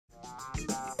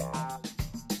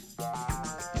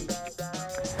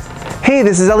Hey,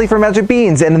 this is Ellie from Magic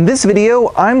Beans, and in this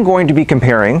video I'm going to be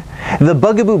comparing the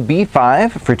Bugaboo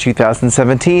B5 for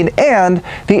 2017 and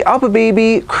the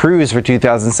UPPAbaby Cruz for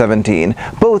 2017,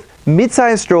 both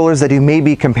mid-sized strollers that you may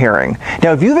be comparing.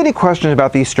 Now, if you have any questions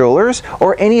about these strollers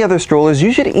or any other strollers,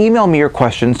 you should email me your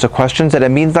questions to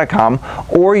questions@mbeans.com,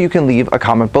 or you can leave a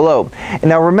comment below. And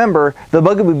now remember, the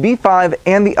Bugaboo B5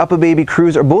 and the UPPAbaby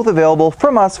Cruz are both available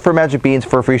from us for Magic Beans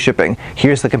for free shipping.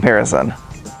 Here's the comparison.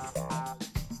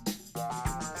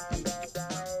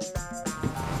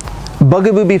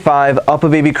 Bugaboo B5,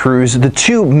 UPPAbaby Cruz, the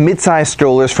two mid-sized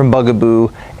strollers from Bugaboo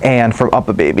and from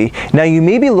UPPAbaby. Now you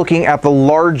may be looking at the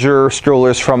larger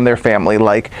strollers from their family,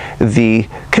 like the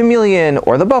Chameleon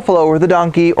or the Buffalo or the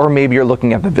Donkey, or maybe you're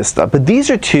looking at the Vista. But these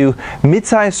are two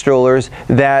mid-sized strollers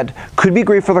that could be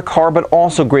great for the car, but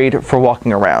also great for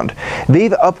walking around.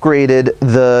 They've upgraded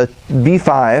the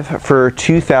B5 for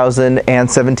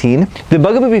 2017. The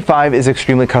Bugaboo B5 is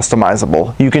extremely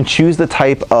customizable. You can choose the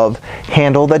type of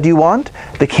handle that you want,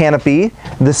 the canopy,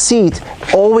 the seat,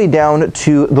 all the way down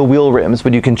to the wheel rims,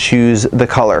 but you can choose the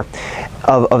color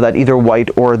of that, either white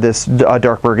or this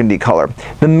dark burgundy color.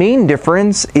 The main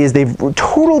difference is they've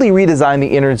totally redesigned the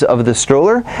innards of the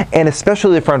stroller, and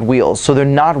especially the front wheels, so they're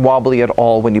not wobbly at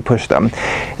all when you push them.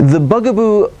 The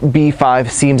Bugaboo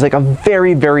B5 seems like a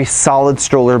very, very solid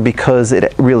stroller because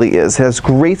it really is. It has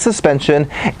great suspension,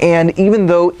 and even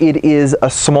though it is a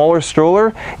smaller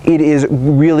stroller, it is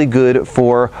really good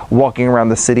for walking around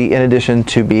the city, in addition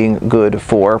to being good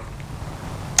for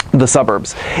the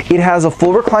suburbs. It has a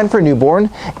full recline for newborn,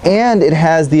 and it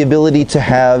has the ability to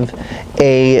have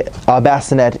a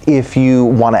bassinet if you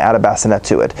want to add a bassinet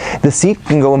to it. The seat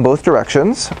can go in both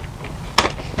directions.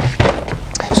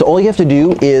 So all you have to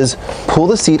do is pull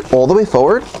the seat all the way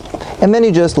forward, and then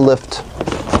you just lift.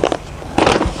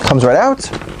 Comes right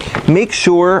out. Make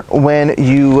sure when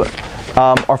you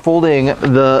are turning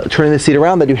the seat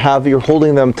around that you're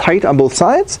holding them tight on both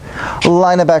sides.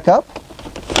 Line it back up.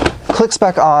 Clicks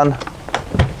back on,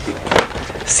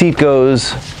 seat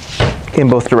goes in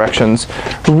both directions.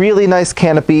 Really nice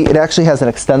canopy. It actually has an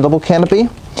extendable canopy,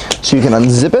 so you can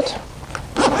unzip it.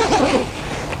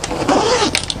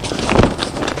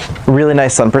 Really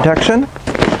nice sun protection.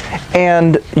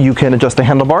 And you can adjust the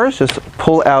handlebars. Just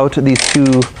pull out these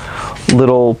two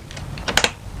little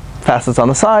facets on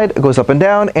the side. It goes up and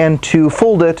down, and to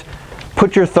fold it,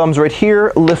 put your thumbs right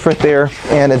here, lift right there,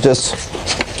 and it just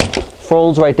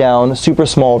folds right down, super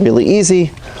small, really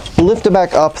easy. Lift it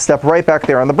back up, step right back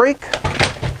there on the brake,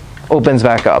 opens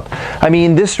back up. I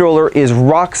mean, this stroller is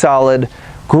rock solid,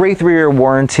 great 3-year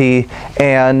warranty,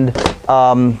 and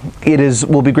it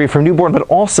will be great for newborn, but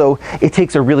also it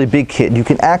takes a really big kid. You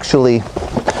can actually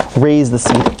raise the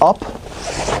seat up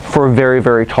for a very,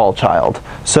 very tall child.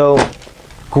 So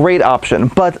great option,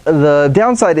 but the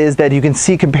downside is that you can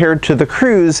see, compared to the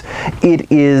Cruz,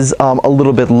 it is a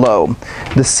little bit low.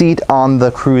 The seat on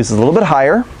the Cruz is a little bit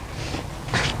higher.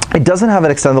 It doesn't have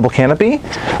an extendable canopy,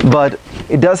 but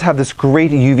it does have this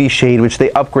great UV shade, which they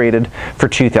upgraded for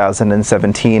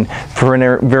 2017 for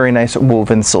a very nice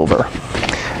woven silver.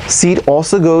 Seat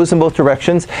also goes in both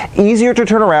directions. Easier to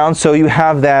turn around, so you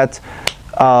have that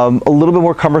a little bit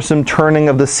more cumbersome turning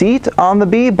of the seat on the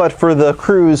Bee, but for the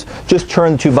Cruz, just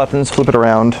turn the two buttons, flip it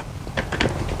around,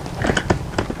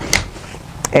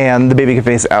 and the baby can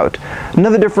face out.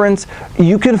 Another difference,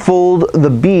 you can fold the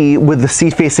Bee with the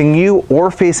seat facing you or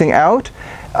facing out,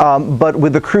 but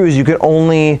with the Cruz, you can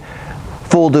only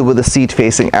fold it with the seat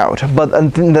facing out. But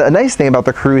the nice thing about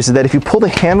the Cruz is that if you pull the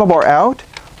handlebar out,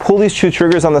 pull these two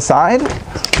triggers on the side,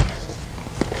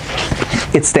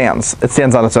 it stands. It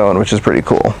stands on its own, which is pretty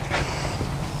cool.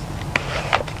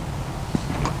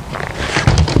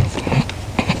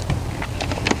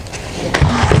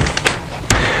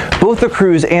 Both the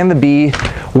Cruz and the Bee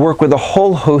work with a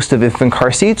whole host of infant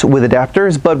car seats with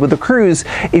adapters, but with the Cruz,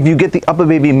 if you get the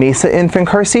UPPAbaby Mesa infant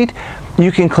car seat,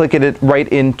 you can click it right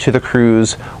into the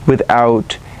Cruz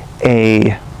without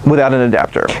an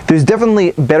adapter. There's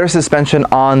definitely better suspension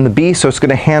on the Bee, so it's going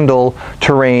to handle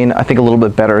terrain, I think, a little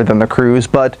bit better than the Cruz,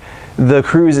 but the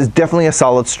Cruz is definitely a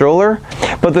solid stroller,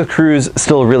 but the Cruz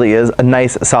still really is a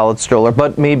nice solid stroller,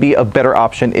 but maybe a better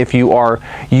option if you are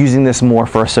using this more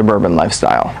for a suburban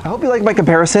lifestyle. I hope you like my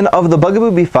comparison of the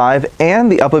Bugaboo B5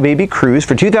 and the UPPAbaby Cruz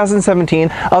for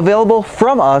 2017, available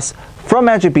from us from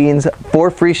Magic Beans for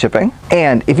free shipping.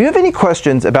 And if you have any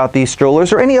questions about these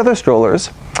strollers or any other strollers,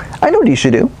 I know what you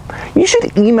should do. You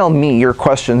should email me your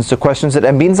questions to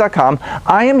questions@mbeans.com.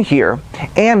 I am here,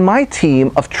 and my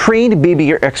team of trained baby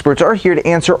gear experts are here to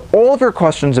answer all of your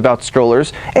questions about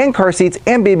strollers and car seats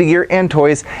and baby gear and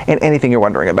toys and anything you're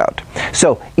wondering about.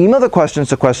 So email the questions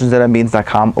to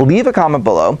questions@mbeans.com, leave a comment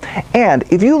below, and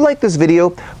if you like this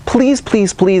video, please,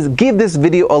 please, please give this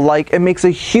video a like. It makes a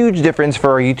huge difference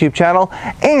for our YouTube channel.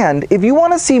 And if you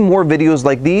want to see more videos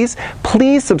like these,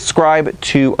 please subscribe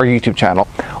to our YouTube channel.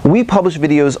 We publish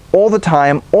videos all the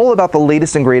time, all about the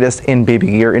latest and greatest in baby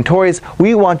gear and toys.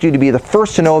 We want you to be the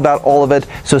first to know about all of it,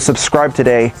 so subscribe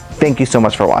today. Thank you so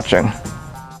much for watching.